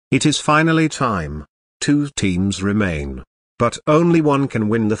It is finally time. Two teams remain, but only one can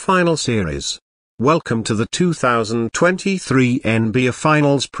win the final series. Welcome to the 2023 NBA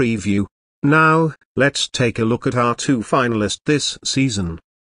Finals preview. Now, let's take a look at our two finalists this season.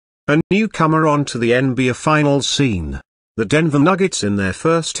 A newcomer onto the NBA Finals scene. The Denver Nuggets in their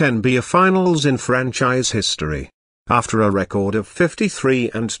first NBA Finals in franchise history. After a record of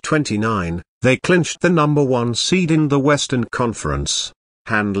 53-29, they clinched the number one seed in the Western Conference,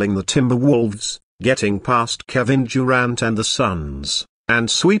 handling the Timberwolves, getting past Kevin Durant and the Suns, and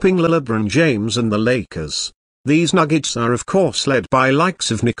sweeping LeBron James and the Lakers. These Nuggets are of course led by likes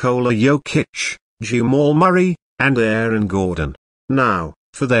of Nikola Jokic, Jamal Murray, and Aaron Gordon. Now,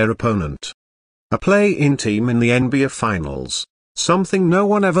 for their opponent. A play-in team in the NBA Finals. Something no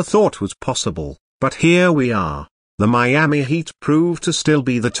one ever thought was possible, but here we are. The Miami Heat proved to still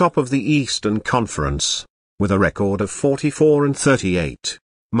be the top of the Eastern Conference. With a record of 44-38,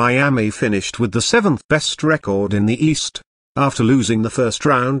 Miami finished with the seventh best record in the East, after losing the first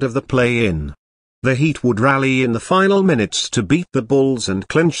round of the play-in. The Heat would rally in the final minutes to beat the Bulls and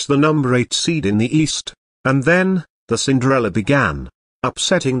clinch the number 8 seed in the East, and then, the Cinderella began,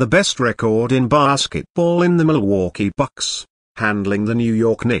 upsetting the best record in basketball in the Milwaukee Bucks, handling the New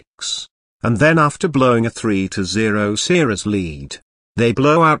York Knicks, and then after blowing a 3-0 series lead, they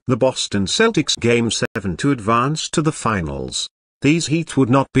blow out the Boston Celtics Game 7 to advance to the finals. These Heat would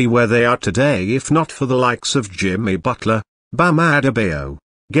not be where they are today if not for the likes of Jimmy Butler, Bam Adebayo,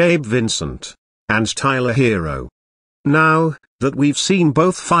 Gabe Vincent, and Tyler Hero. Now, that we've seen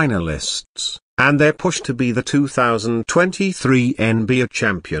both finalists, and their push to be the 2023 NBA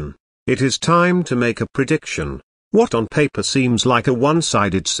champion, it is time to make a prediction. What on paper seems like a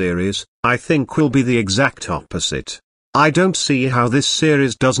one-sided series, I think will be the exact opposite. I don't see how this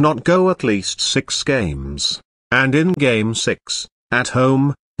series does not go at least 6 games. And in Game 6, at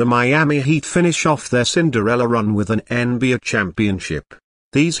home, the Miami Heat finish off their Cinderella run with an NBA championship.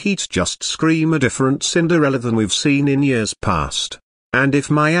 These Heat just scream a different Cinderella than we've seen in years past. And if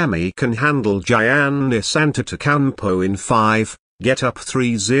Miami can handle Giannis Antetokounmpo in 5, get up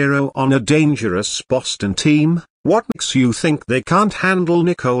 3-0 on a dangerous Boston team, what makes you think they can't handle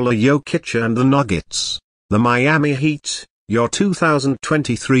Nikola Jokic and the Nuggets? The Miami Heat, your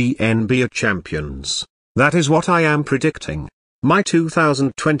 2023 NBA champions. That is what I am predicting. My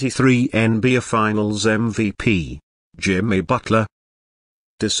 2023 NBA Finals MVP, Jimmy Butler.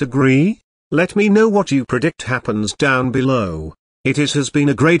 Disagree? Let me know what you predict happens down below. It has been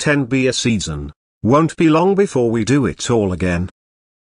a great NBA season. Won't be long before we do it all again.